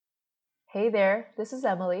Hey there, this is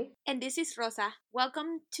Emily. And this is Rosa.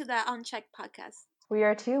 Welcome to the Unchecked podcast. We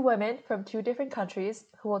are two women from two different countries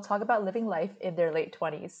who will talk about living life in their late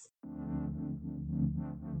 20s.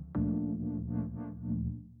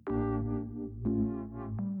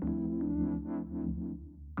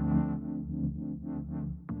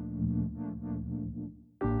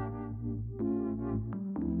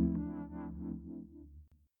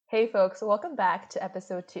 Hey folks, welcome back to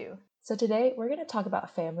episode 2. So today we're going to talk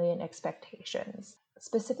about family and expectations,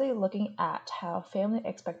 specifically looking at how family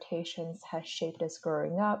expectations has shaped us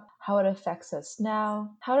growing up, how it affects us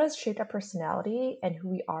now, how it has shaped our personality and who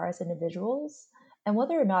we are as individuals, and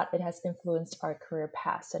whether or not it has influenced our career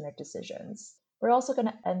paths and our decisions. We're also going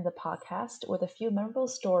to end the podcast with a few memorable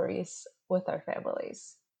stories with our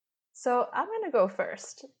families. So I'm going to go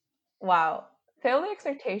first. Wow, family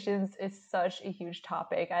expectations is such a huge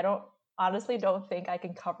topic. I don't think I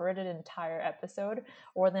can cover it in an entire episode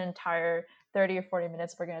or the entire 30 or 40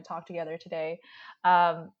 minutes we're going to talk together today.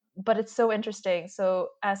 But it's so interesting. So,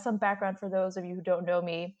 as some background for those of you who don't know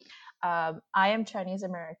me, I am Chinese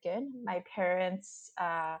American. My parents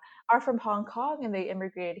are from Hong Kong and they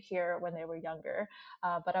immigrated here when they were younger.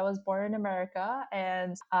 But I was born in America,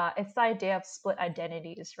 and it's the idea of split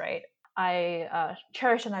identities, right? I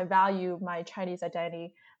cherish and I value my Chinese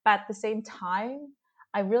identity, but at the same time,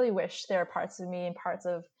 I really wish there are parts of me and parts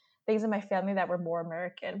of things in my family that were more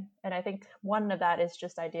American. And I think one of that is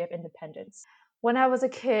just the idea of independence. When I was a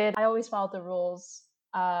kid, I always followed the rules.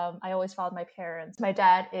 I always followed my parents. My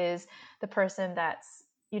dad is the person that's,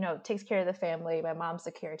 takes care of the family. My mom's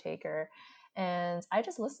the caretaker. And I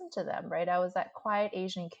just listened to them, right? I was that quiet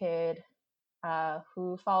Asian kid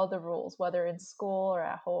who followed the rules, whether in school or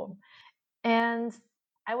at home. And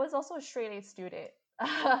I was also a straight A student.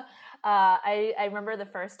 I remember the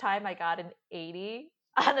first time I got an 80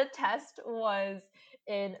 on a test was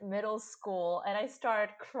in middle school, and I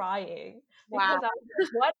started crying because Wow. I was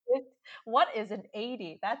like, what is an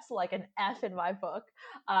 80? That's like an F in my book.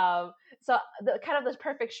 So the kind of the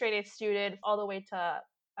perfect straight A student all the way to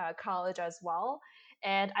college as well,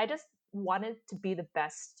 and I just wanted to be the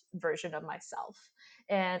best version of myself,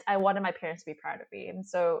 and I wanted my parents to be proud of me, and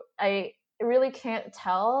so I really can't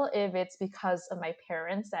tell if it's because of my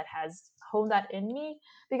parents that has honed that in me.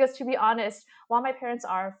 Because to be honest, while my parents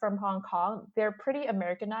are from Hong Kong, they're pretty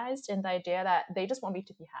Americanized in the idea that they just want me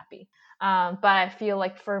to be happy. But I feel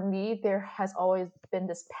like for me, there has always been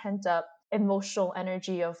this pent up emotional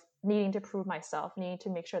energy of needing to prove myself, needing to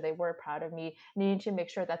make sure they were proud of me, needing to make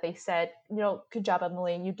sure that they said, good job,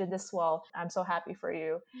 Emily, you did this well. I'm so happy for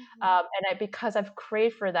you. Mhm. Because I've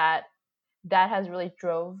craved for that, that has really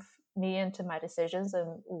drove me into my decisions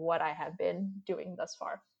and what I have been doing thus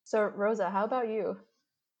far. So, Rosa, how about you?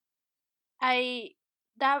 I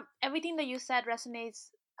that everything that you said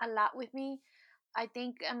resonates a lot with me. I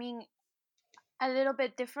mean a little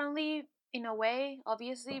bit differently in a way,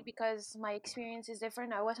 obviously, because my experience is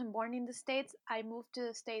different. I wasn't born in the States. I moved to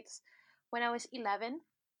the States when I was 11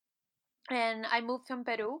 and I moved from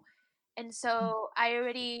Peru. And so I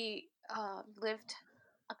already lived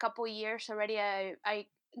a couple years already. I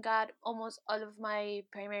got almost all of my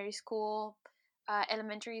primary school,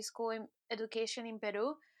 elementary school education in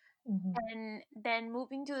Peru, Mm-hmm. and then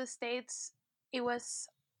moving to the States, it was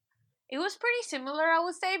it was pretty similar, I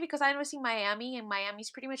would say, because I was in Miami, and Miami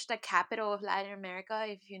is pretty much the capital of Latin America,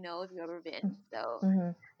 if you've ever been. So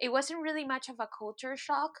Mm-hmm. it wasn't really much of a culture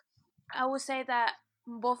shock. I would say that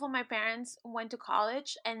both of my parents went to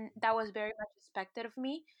college, and that was very much expected of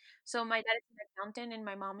me. So my dad is an accountant, and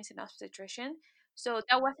my mom is an obstetrician. So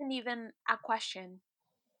that wasn't even a question.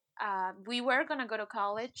 We were gonna go to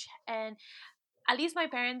college, and at least my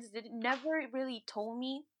parents never really told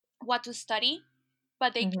me what to study,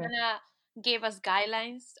 but they Mm-hmm. kind of gave us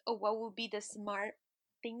guidelines of what would be the smart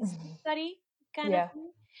things to study, kind of Yeah.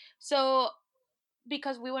 thing. So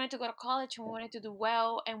because we wanted to go to college and we wanted to do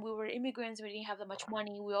well, and we were immigrants, we didn't have that much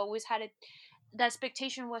money. We always had it. The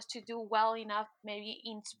expectation was to do well enough, maybe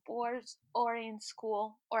in sports or in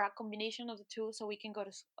school, or a combination of the two, so we can go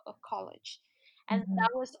to college. And Mm-hmm. that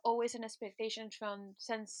was always an expectation from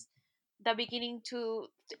since the beginning to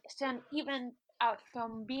even out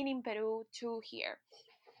from being in Peru to here.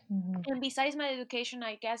 Mm-hmm. And besides my education,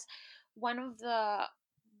 I guess one of the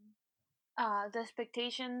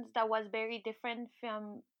expectations that was very different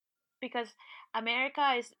from, because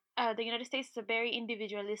America is the United States is a very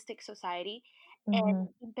individualistic society, and Mm-hmm.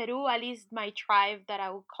 in Peru, at least my tribe that I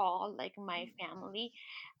would call like my family,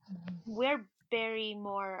 we're very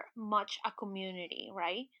more much a community,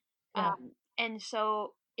 right? Yeah. And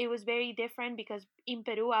so it was very different because in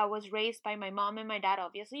Peru I was raised by my mom and my dad,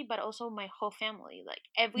 obviously, but also my whole family. Like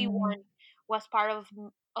Mm-hmm. everyone was part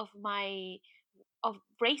of my of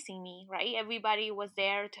raising me, right? Everybody was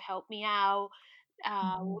there to help me out.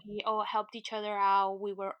 Mhm. We all helped each other out.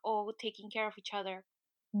 We were all taking care of each other.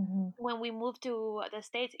 Mhm. When we moved to the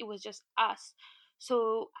States, it was just us.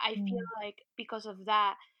 So I feel Mm. like because of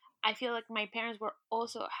that, I feel like my parents were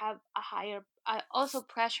also have a higher, also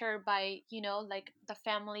pressured by, like the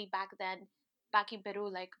family back then, back in Peru.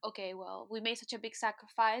 Like, okay, well, we made such a big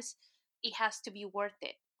sacrifice, it has to be worth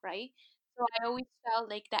it, right? So I always felt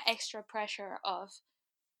like the extra pressure of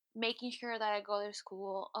making sure that I go to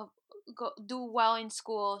school, do well in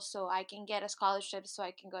school so I can get a scholarship so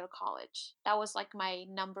I can go to college. That was like my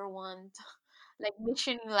number one like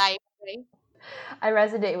mission in life, right? I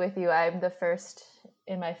resonate with you. I'm the first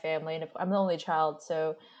in my family, and I'm the only child.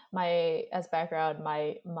 So, as background,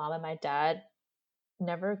 my mom and my dad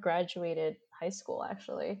never graduated high school,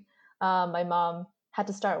 actually. My mom had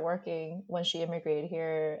to start working when she immigrated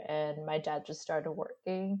here, and my dad just started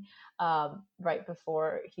working right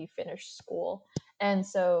before he finished school. And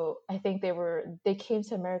so I think they came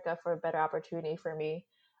to America for a better opportunity for me,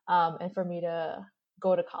 and for me to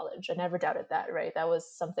go to college. I never doubted that, right? That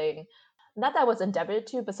was something, not that I was indebted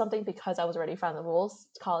to, but something because I was already found the rules.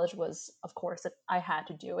 College was, of course, I had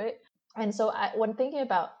to do it. And so when thinking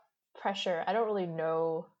about pressure, I don't really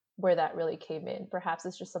know where that really came in. Perhaps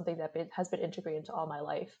it's just something that has been integrated into all my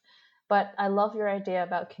life. But I love your idea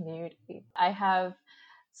about community. I have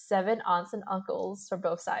 7 aunts and uncles from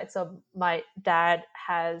both sides. So my dad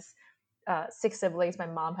has 6 siblings. My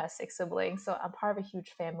mom has 6 siblings. So I'm part of a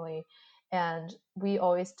huge family, and we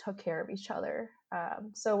always took care of each other.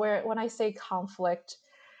 So when I say conflict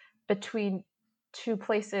between two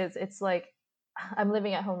places, it's like I'm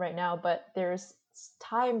living at home right now, but there's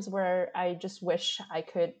times where I just wish I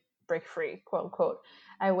could break free, quote unquote.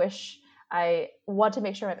 I wish I want to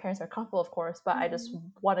make sure my parents are comfortable, of course, but I just Hmm.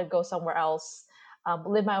 want to go somewhere else,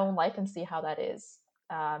 live my own life, and see how that is.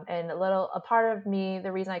 And a part of me,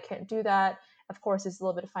 the reason I can't do that, of course, is a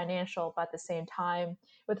little bit financial, but at the same time,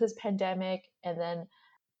 with this pandemic and then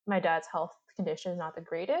my dad's health condition is not the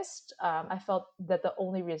greatest, I felt that the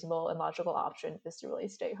only reasonable and logical option is to really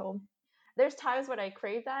stay home. There's times when I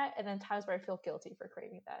crave that, and then times where I feel guilty for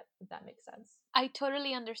craving that, if that makes sense. I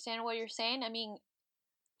totally understand what you're saying. I mean,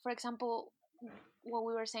 for example, what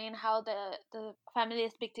we were saying, how the family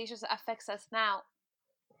expectations affects us now.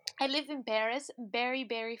 I live in Paris, very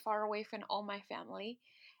very far away from all my family.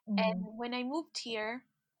 And Mm-hmm. when I moved here,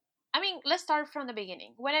 I mean, let's start from the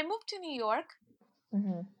beginning. When I moved to New York,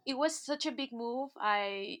 Mm-hmm. it was such a big move.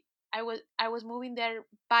 I was moving there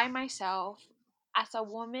by myself as a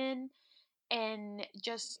woman, and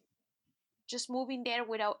just moving there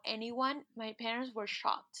without anyone. My parents were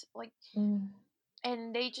shocked, like, Mm-hmm.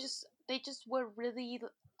 and they just were really,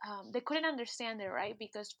 they couldn't understand it, right?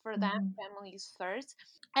 Because for them, Mm-hmm. family is first,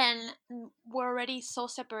 and we're already so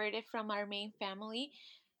separated from our main family.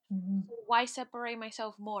 Mm-hmm. Why separate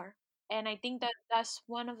myself more? And I think that that's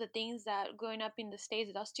one of the things that growing up in the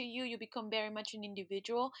States does to you. You become very much an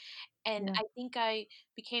individual, and Yeah. I think I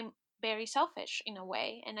became very selfish in a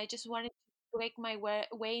way, and I just wanted to make my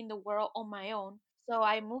way in the world on my own. So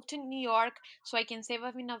I moved to New York so I can save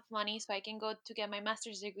up enough money so I can go to get my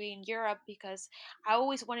master's degree in Europe, because I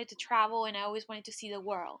always wanted to travel and I always wanted to see the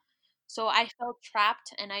world. So I felt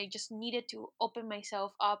trapped and I just needed to open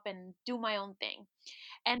myself up and do my own thing.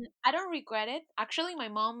 And I don't regret it. Actually, my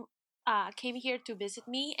mom came here to visit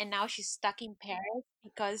me, and now she's stuck in Paris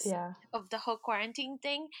because Yeah. of the whole quarantine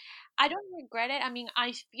thing. I don't regret it. I mean,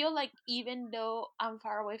 I feel like even though I'm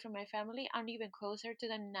far away from my family, I'm even closer to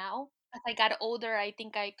them now. As I got older, I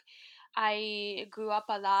think I grew up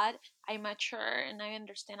a lot. I mature and I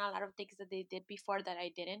understand a lot of things that they did before that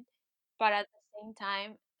I didn't. But at the same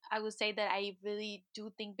time, I would say that I really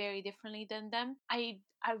do think very differently than them. I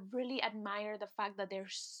really admire the fact that they're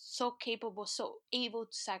so capable, so able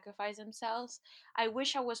to sacrifice themselves. I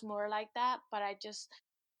wish I was more like that, but I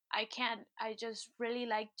can't. I just really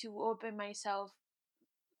like to open myself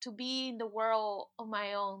to be in the world of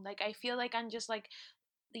my own. Like I feel like I'm just like,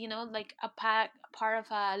 like a pack, part of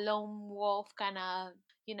a lone wolf kind of,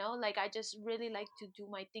 like I just really like to do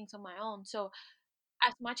my things on my own. So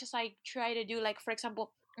as much as I try to do, like for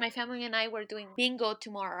example, my family and I were doing bingo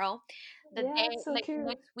tomorrow. The Yeah, day, it's so like cute.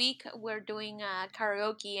 next week, we're doing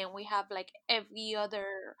karaoke, and we have like every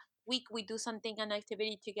other week we do something, an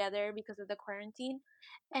activity together because of the quarantine,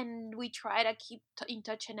 and we try to keep in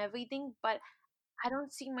touch and everything. But I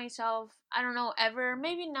don't see myself, I don't know, ever,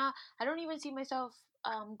 maybe not. I don't even see myself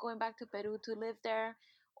going back to Peru to live there,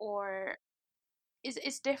 or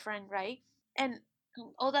it's different, right? And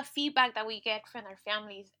all the feedback that we get from our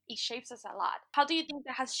families, it shapes us a lot. How do you think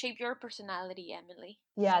that has shaped your personality, Emily?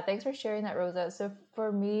 Yeah, thanks for sharing that, Rosa. So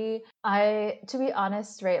for me, I, to be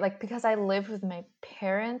honest, right, like because I live with my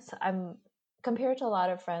parents, I'm compared to a lot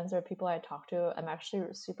of friends or people I talk to, I'm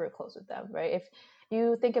actually super close with them, right? If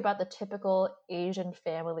you think about the typical Asian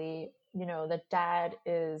family, you know, the dad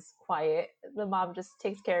is quiet, the mom just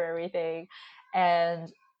takes care of everything,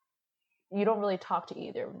 and you don't really talk to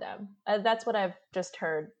either of them. That's what I've just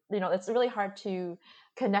heard. You know, it's really hard to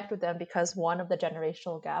connect with them because one of the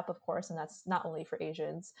generational gap, of course, and that's not only for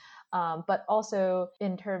Asians, but also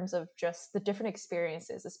in terms of just the different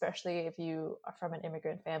experiences, especially if you are from an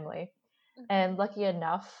immigrant family. Mhm. And lucky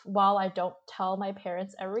enough, while I don't tell my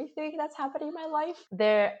parents everything that's happening in my life,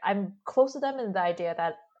 there I'm close to them in the idea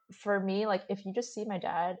that for me, like if you just see my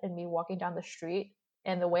dad and me walking down the street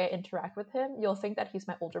and the way I interact with him, you'll think that he's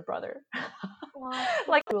my older brother. Wow.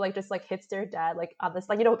 Like who like just like hits their dad like on this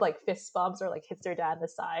like you know like fist bumps or like hits their dad on the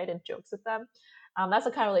side and jokes with them. That's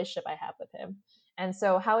the kind of relationship I have with him. And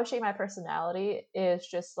so how it shaped my personality is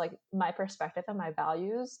just like my perspective and my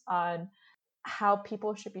values on how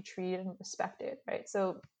people should be treated and respected, right?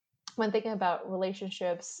 So when thinking about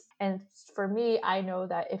relationships, and for me, I know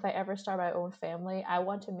that if I ever start my own family, I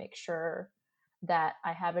want to make sure that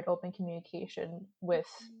I have an open communication with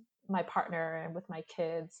Mhm. my partner and with my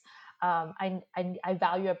kids. I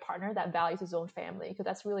value a partner that values his own family because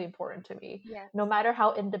that's really important to me. Yes. No matter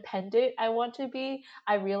how independent I want to be,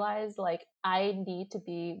 I realize like I need to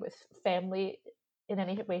be with family in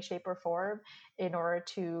any way, shape, or form in order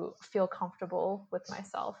to feel comfortable with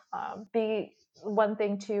myself. The one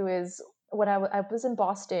thing too is when I was in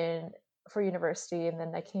Boston for university, and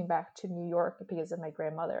then I came back to New York because of my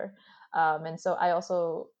grandmother. And so I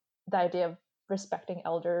also, the idea of respecting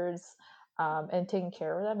elders and taking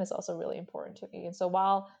care of them is also really important to me. And so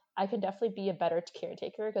while I can definitely be a better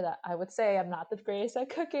caretaker because I would say I'm not the greatest at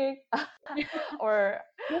cooking or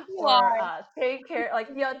Yes, you are. taking care like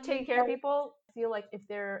taking care of people. I feel like if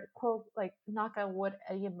they're quote like knock on wood,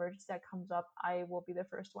 any emergency that comes up, I will be the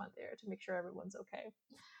first one there to make sure everyone's okay.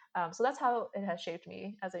 So that's how it has shaped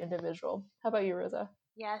me as an individual. How about you, Rosa?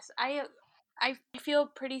 Yes, I feel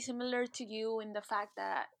pretty similar to you in the fact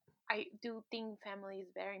that I do think family is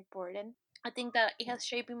very important. I think that it has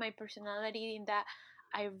shaped my personality in that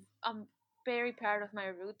I'm very proud of my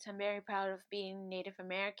roots. I'm very proud of being Native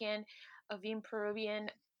American, of being Peruvian,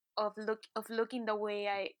 of looking the way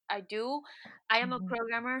I do. I am a Mhm.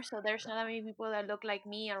 programmer, so there's not that many people that look like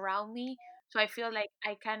me around me. So I feel like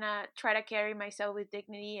I kind of try to carry myself with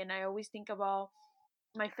dignity, and I always think about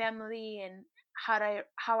my family and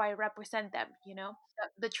how I represent them,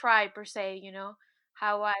 the tribe per se,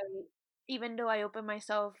 how I, even though I open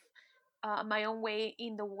myself my own way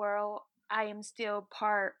in the world, I am still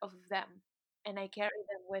part of them, and I carry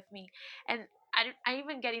them with me. And I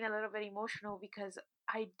even getting a little bit emotional because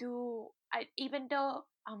I even though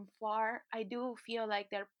I'm far, I do feel like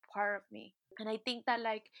they're part of me. And I think that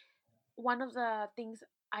like one of the things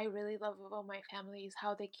I really love about my family is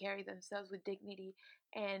how they carry themselves with dignity,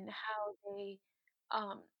 and how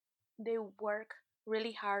um they work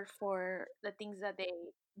really hard for the things that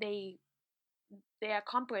they they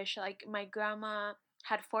accomplish. Like my grandma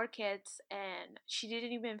had 4 kids and she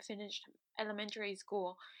didn't even finish elementary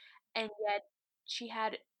school, and yet she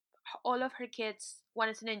had all of her kids. One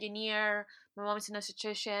is an engineer, my mom is an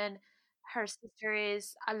esthetician, her sister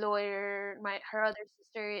is a lawyer, my her other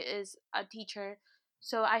sister is a teacher.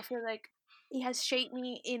 So I feel like it has shaped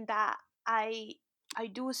me in that i I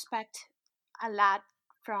do expect a lot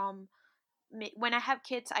from when I have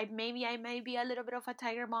kids. I may be a little bit of a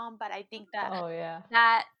tiger mom, but I think that Oh yeah.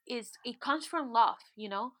 that is it comes from love,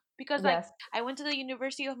 because like Yes. I went to the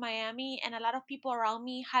University of Miami and a lot of people around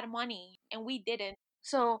me had money and we didn't.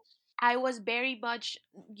 So I was very much,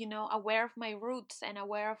 aware of my roots and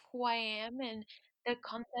aware of who I am and the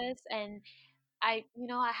context. And I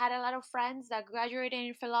had a lot of friends that graduated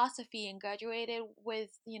in philosophy and graduated with,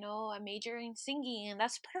 a major in singing, and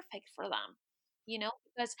that's perfect for them,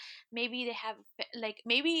 because maybe they have, like,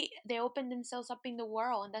 maybe they open themselves up in the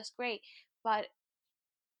world, and that's great. But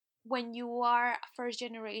when you are first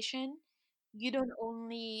generation, you don't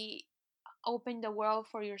only open the world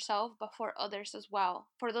for yourself, but for others as well,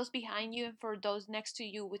 for those behind you and for those next to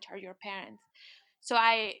you, which are your parents. So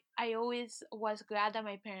I always was glad that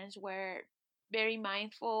my parents were very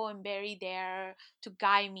mindful and very there to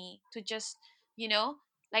guide me to just, you know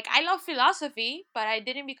like, I love philosophy, but I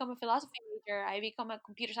didn't become a philosophy major. I become a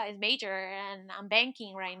computer science major, and I'm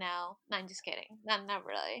banking right now. No, I'm just kidding. Not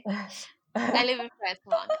really. I live in France.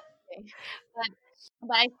 Come on. Okay. but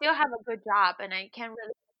but I still have a good job, and I can't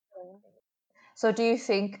really complain. So do you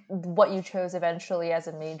think what you chose eventually as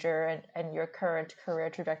a major and your current career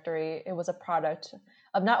trajectory, it was a product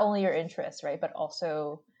of not only your interests, right, but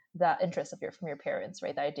also the interest of your from your parents,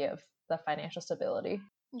 right? The idea of the financial stability.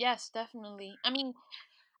 Yes, definitely. I mean,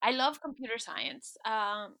 I love computer science.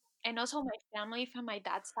 And also my family from my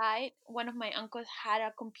dad's side, one of my uncles had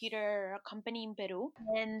a computer company in Peru,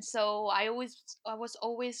 and so I was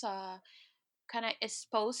always kind of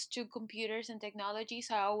exposed to computers and technology,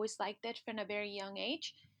 so I always liked it from a very young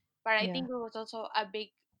age. But I Yeah. think it was also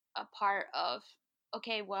a part of,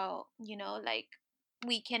 okay, well, like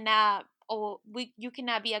we cannot, or we you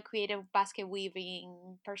cannot be a creative basket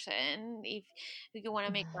weaving person if you want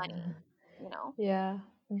to make money, you know. Yeah.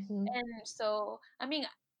 Hmm. And so, I mean,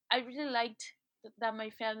 I really liked that my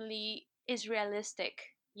family is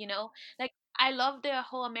realistic, Like, I love the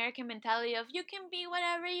whole American mentality of you can be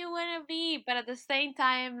whatever you want to be, but at the same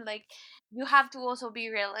time, like, you have to also be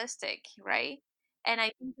realistic, right? And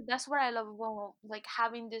I think that's what I love about, like,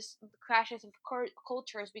 having this crashes of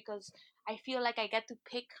cultures, because I feel like I get to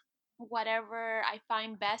pick whatever I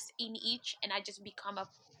find best in each, and I just become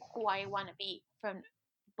who I want to be from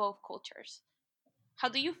both cultures. How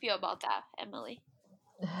do you feel about that, Emily?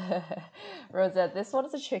 Rosa, this one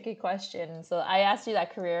is a tricky question. So I asked you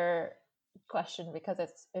that career question because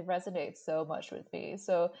it resonates so much with me.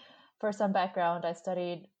 So for some background, I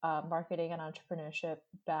studied marketing and entrepreneurship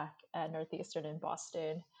back at Northeastern in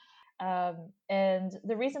Boston. And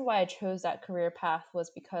the reason why I chose that career path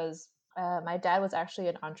was because my dad was actually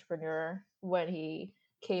an entrepreneur when he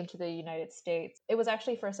came to the United States. It was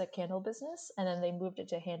actually first a candle business, and then they moved it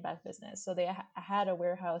to handbag business. So they had a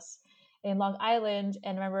warehouse in Long Island.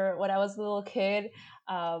 And remember, when I was a little kid,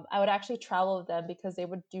 I would actually travel with them because they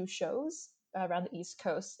would do shows around the East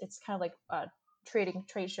Coast. It's kind of like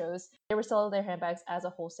trade shows. They were selling their handbags as a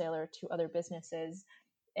wholesaler to other businesses.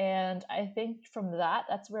 And I think from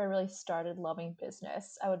that's where I really started loving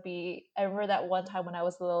business. I remember that one time when I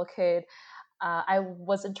was a little kid, I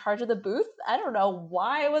was in charge of the booth. I don't know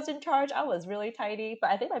why I was in charge. I was really tiny,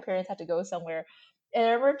 but I think my parents had to go somewhere. And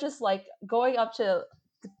I remember just like going up to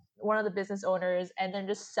one of the business owners and then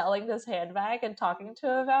just selling this handbag and talking to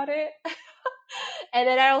him about it. And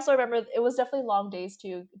then I also remember it was definitely long days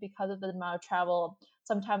too because of the amount of travel.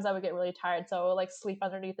 Sometimes I would get really tired, so I would like sleep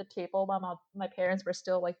underneath the table while my parents were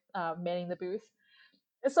still like manning the booth.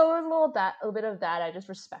 So it was a little bit of that. I just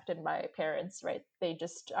respected my parents, right? They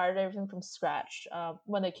just started everything from scratch.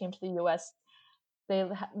 When they came to the U.S., they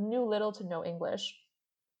knew little to no English,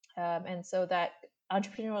 and so that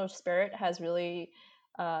entrepreneurial spirit has really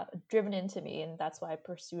driven into me, and that's why I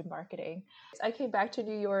pursued marketing. I came back to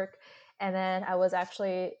New York, and then I was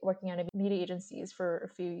actually working on media agencies for a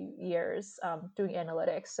few years, doing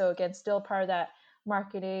analytics. So again, still part of that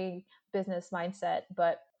marketing business mindset.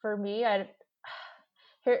 But for me,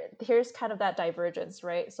 here's kind of that divergence,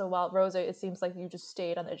 right? So while Rosa, it seems like you just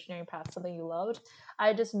stayed on the engineering path, something you loved.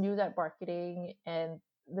 I just knew that marketing and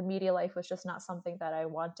the media life was just not something that I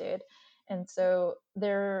wanted. And so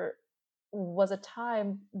there was a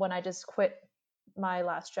time when I just quit my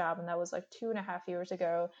last job, and that was like 2.5 years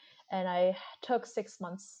ago. And I took 6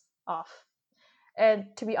 months off. And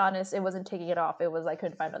to be honest, it wasn't taking it off. It was I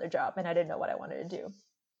couldn't find another job and I didn't know what I wanted to do.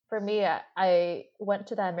 For me, I went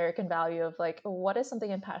to that American value of like, what is something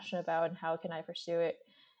I'm passionate about and how can I pursue it?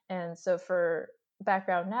 And so for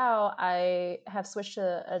background now, I have switched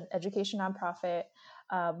to an education nonprofit,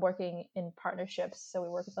 working in partnerships. So we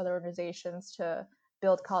work with other organizations to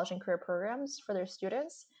build college and career programs for their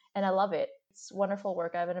students. And I love it. It's wonderful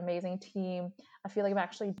work. I have an amazing team. I feel like I'm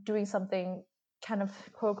actually doing something kind of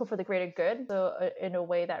quote unquote for the greater good. So in a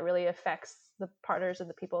way that really affects the partners and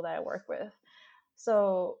the people that I work with.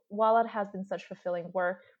 So while it has been such fulfilling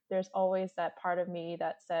work, there's always that part of me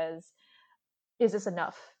that says, is this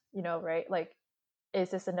enough? Right? Like, is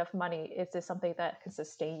this enough money? Is this something that can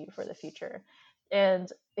sustain you for the future?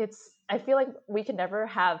 And I feel like we can never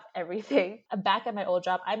have everything. Back at my old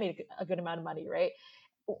job, I made a good amount of money, right?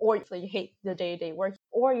 Or you hate the day-to-day work,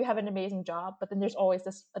 or you have an amazing job, but then there's always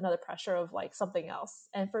this another pressure of like something else.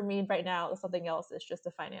 And for me right now, something else is just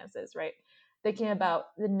the finances, right? Thinking about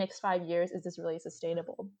the next 5 years, is this really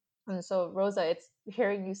sustainable? And so Rosa, it's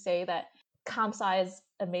hearing you say that comp sci is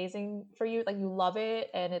amazing for you, like you love it,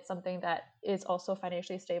 and it's something that is also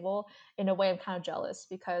financially stable. In a way, I'm kind of jealous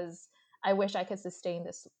because I wish I could sustain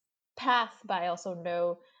this path, but I also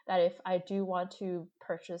know that if I do want to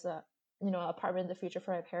purchase a apartment in the future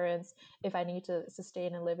for my parents, if I need to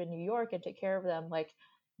sustain and live in New York and take care of them, like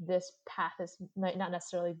this path might not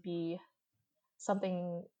necessarily be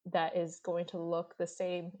something that is going to look the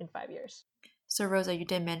same in 5 years. So, Rosa, you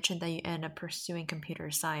did mention that you ended up pursuing computer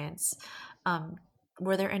science. Um,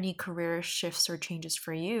 were there any career shifts or changes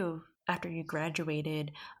for you after you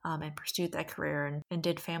graduated and pursued that career? And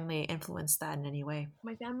did family influence that in any way?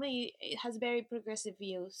 My family has very progressive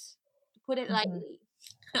views, to put it Hmm. lightly.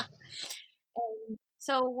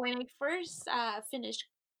 So when I first finished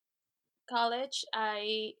college,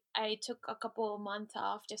 I took a couple of months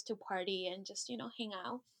off just to party and just hang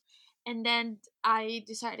out, and then I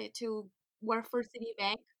decided to work for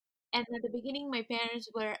Citibank. And at the beginning, my parents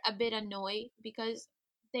were a bit annoyed because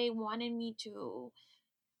they wanted me to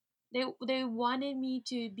they wanted me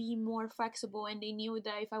to be more flexible, and they knew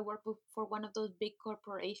that if I worked for one of those big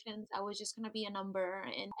corporations, I was just gonna be a number.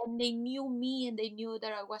 And they knew me, and they knew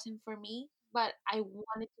that I wasn't for me. But I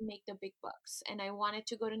wanted to make the big bucks, and I wanted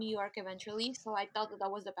to go to New York eventually. So I thought that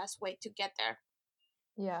that was the best way to get there.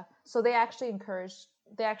 Yeah. So they actually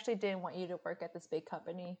didn't want you to work at this big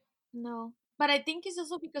company. No, but I think it's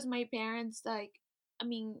also because my parents, like, I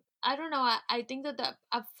mean, I don't know. I think that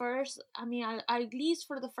at first, I mean, at least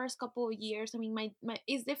for the first couple of years, I mean, my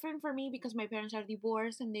it's different for me because my parents are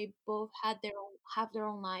divorced and they both have their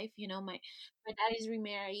own life. My dad is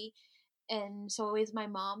remarried, and so is my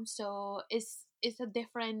mom. So it's a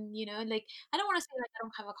different, like, I don't want to say like I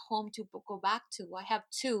don't have a home to go back to. I have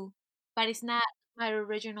two, but it's not my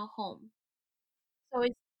original home. So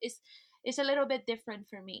it's a little bit different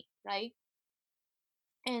for me, right?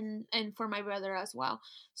 And for my brother as well.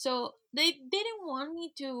 So they didn't want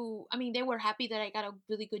me to, I mean, they were happy that I got a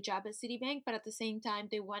really good job at Citibank, but at the same time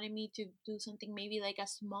they wanted me to do something maybe like a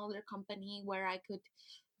smaller company where I could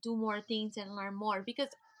do more things and learn more, because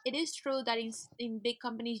it is true that in big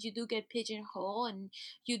companies you do get pigeonholed and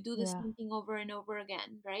you do the Yeah. same thing over and over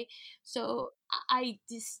again, right? So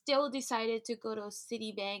still decided to go to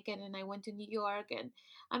Citibank, and then I went to New York. And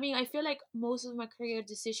I mean, I feel like most of my career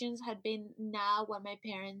decisions had been now what my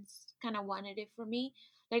parents kind of wanted it for me.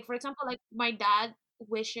 Like, for example, like my dad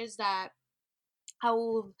wishes that I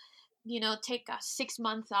will, take a 6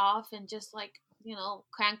 months off and just like,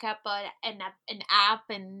 crank up an app,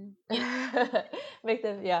 and, Make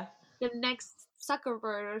them, yeah. the next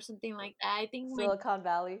Zuckerberg or something like that. I think Silicon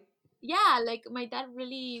Valley. yeah, like my dad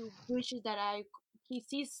really wishes that he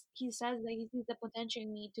says that he sees the potential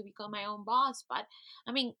in me to become my own boss. But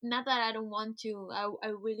I mean, not that I don't want to, I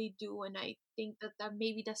really do. And I think that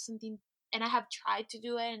maybe that's something, and I have tried to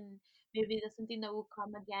do it, and maybe that's something that will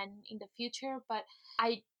come again in the future. But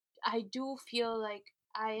i I do feel like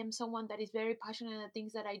I am someone that is very passionate in the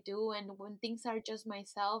things that I do, and when things are just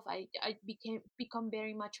myself, I become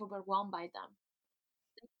very much overwhelmed by them.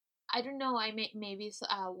 I don't know. Maybe it's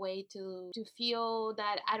a way to feel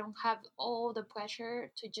that I don't have all the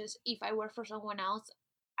pressure to just, if I work for someone else,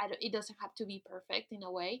 it doesn't have to be perfect in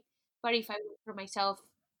a way. But if I work for myself,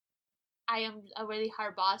 I am a really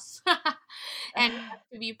hard boss, and it has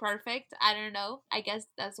to be perfect. I don't know. I guess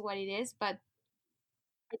that's what it is. But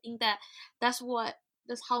I think that's what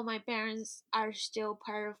that's how my parents are still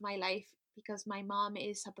part of my life, because my mom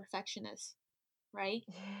is a perfectionist, right?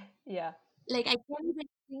 Yeah. Like, I can't even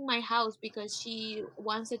clean my house because she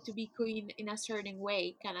wants it to be clean in a certain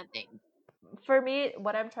way, kind of thing. For me,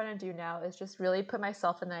 what I'm trying to do now is just really put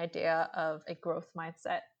myself in the idea of a growth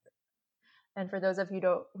mindset. And for those of you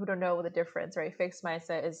who don't know the difference, right? Fixed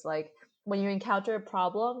mindset is like when you encounter a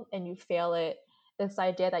problem and you fail it, it's the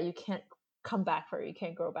idea that you can't come back from it, you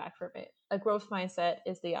can't grow back from it. A growth mindset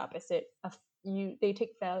is the opposite. They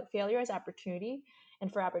take failure as opportunity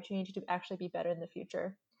and for opportunity to actually be better in the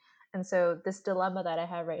future. And so this dilemma that I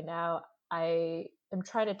have right now, I am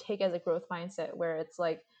trying to take as a growth mindset where it's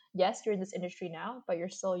like, yes, you're in this industry now, but you're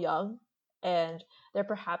still young, and there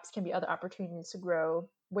perhaps can be other opportunities to grow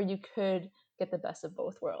where you could get the best of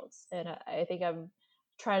both worlds. And I think I'm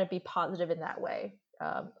trying to be positive in that way.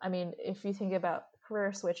 I mean, if you think about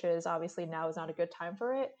career switches, obviously now is not a good time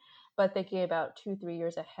for it, but thinking about 2, 3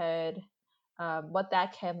 years ahead, what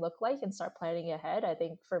that can look like and start planning ahead, I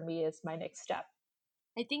think for me is my next step.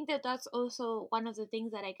 I think that that's also one of the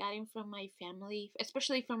things that I got in from my family,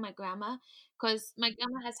 especially from my grandma, because my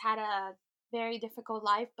grandma has had a very difficult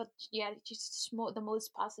life, but yeah, she's the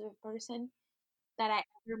most positive person that I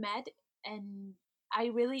ever met. And I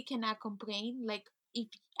really cannot complain. Like, if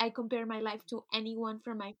I compare my life to anyone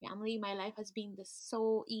from my family, my life has been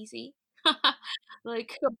so easy.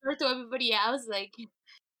 Like, compared to everybody else, like,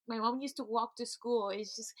 my mom used to walk to school.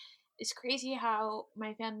 It's crazy how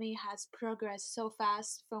my family has progressed so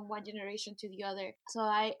fast from one generation to the other. So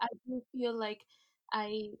I do feel like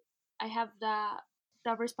I I have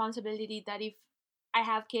the responsibility that if I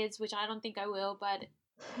have kids, which I don't think I will, but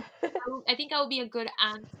I think I will be a good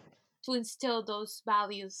aunt to instill those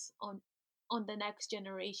values on the next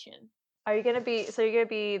generation. Are you gonna be so you're gonna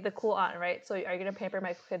be the cool aunt, right? So are you gonna pamper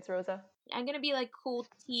my kids, Rosa? I'm gonna be like cool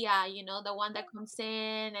Tia, the one that comes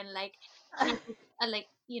in and like has like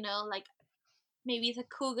like maybe it's a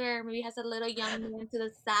cougar, maybe has a little young man to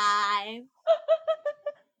the side.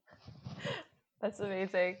 That's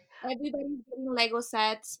amazing. Everybody's getting Lego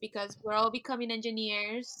sets because we're all becoming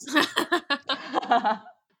engineers.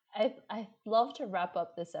 I'd love to wrap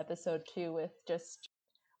up this episode too with just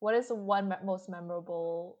what is the one most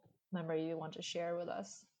memorable memory you want to share with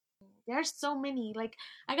us? There's so many. Like,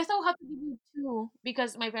 I guess I'll have to give you two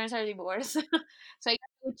because my parents are divorced, so I guess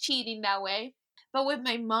I would cheat in that way. But with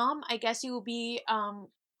my mom, I guess it will be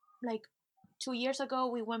like 2 years ago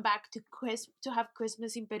we went back to have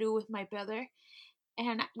Christmas in Peru with my brother,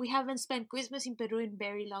 and we haven't spent Christmas in Peru in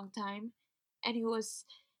very long time, and it was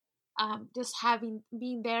just having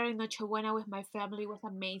being there in Noche Buena with my family was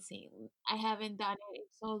amazing. I haven't done it in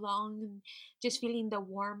so long, and just feeling the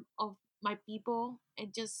warmth of my people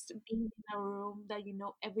and just being in a room that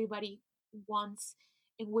everybody wants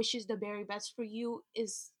and wishes the very best for you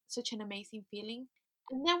is such an amazing feeling.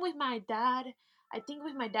 And then with my dad, I think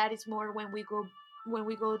with my dad it's more when we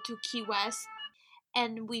go to Key West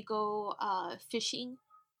and we go fishing.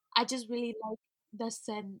 I just really like the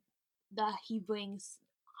scent that he brings.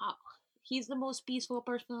 How he's the most peaceful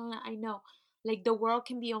person I know. Like the world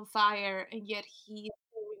can be on fire and yet he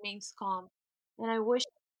still remains calm. And I wish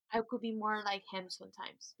I could be more like him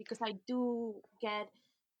sometimes because I do get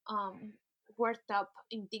um worked up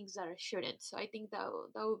in things that I shouldn't. So I think that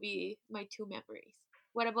would be my two memories.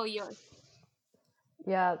 What about yours?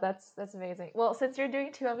 Yeah, that's amazing. Well, since you're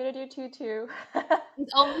doing two, I'm gonna do two too.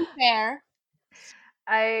 It's only fair.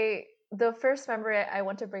 The first memory I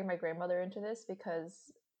want to bring my grandmother into this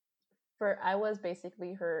because I was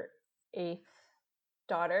basically her eighth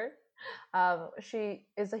daughter. She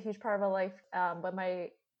is a huge part of my life. When my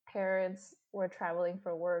parents were traveling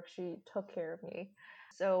for work, she took care of me.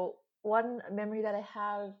 So one memory that I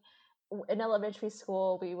have in elementary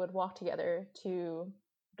school, we would walk together to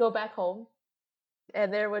go back home,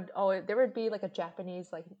 and there would be like a Japanese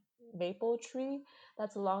like maple tree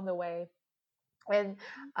that's along the way. And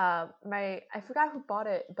my I forgot who bought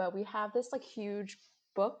it, but we have this like huge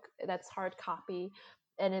book that's hard copy,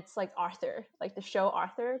 and it's like Arthur, like the show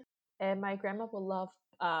Arthur. And my grandma will love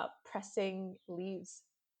pressing leaves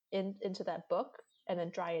into that book and then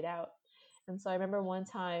dry it out. And so I remember one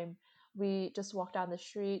time we just walked down the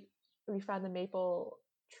street, we found the maple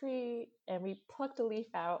tree, and we plucked a leaf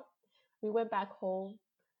out. We went back home,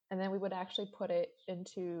 and then we would actually put it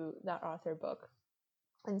into that Arthur book.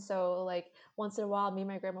 And so, like, once in a while, me and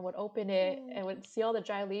my grandma would open it and would see all the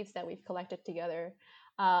dry leaves that we've collected together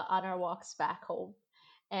on our walks back home.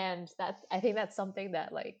 And I think that's something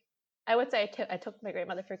that, like, I would say I took my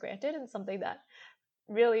grandmother for granted, and something that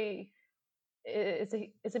really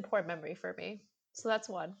is important memory for me. So that's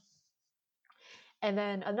one. And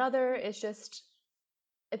then another is just,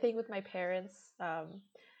 I think with my parents,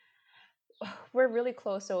 we're really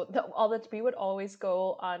close. So we would always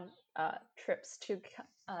go on trips to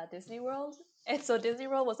Disney World, and so Disney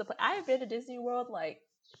World was I've been to Disney World like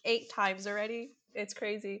 8 times already. It's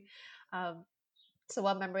crazy. Um, so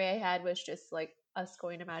one memory I had was just like us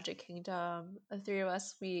going to Magic Kingdom. The three of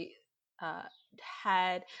us, we uh,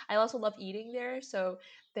 had. I also love eating there, so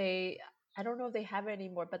they. I don't know if they have it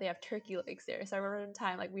anymore, but they have turkey legs there. So I remember in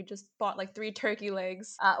time, like we just bought like 3 turkey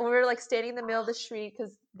legs. We were like standing in the middle of the street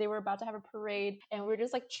because they were about to have a parade, and we were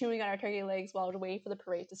just like chewing on our turkey legs while waiting for the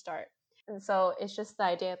parade to start. And so it's just the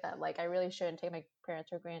idea that like I really shouldn't take my parents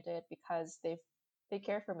for granted because they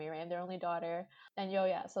care for me, right? I'm their only daughter. And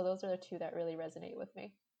yeah, so those are the two that really resonate with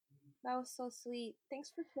me. That was so sweet.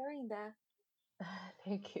 Thanks for sharing that.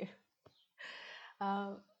 Thank you.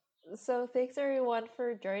 Um, so thanks everyone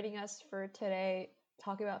for joining us for today,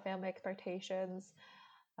 talking about family expectations.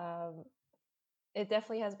 Um, it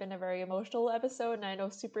definitely has been a very emotional episode, and I know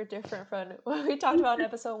super different from what we talked about in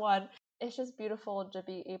episode one. It's just beautiful to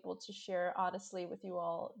be able to share honestly with you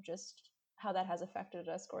all just how that has affected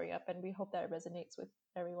us growing up, and we hope that resonates with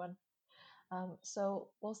everyone. So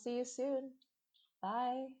we'll see you soon.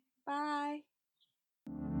 Bye. Bye.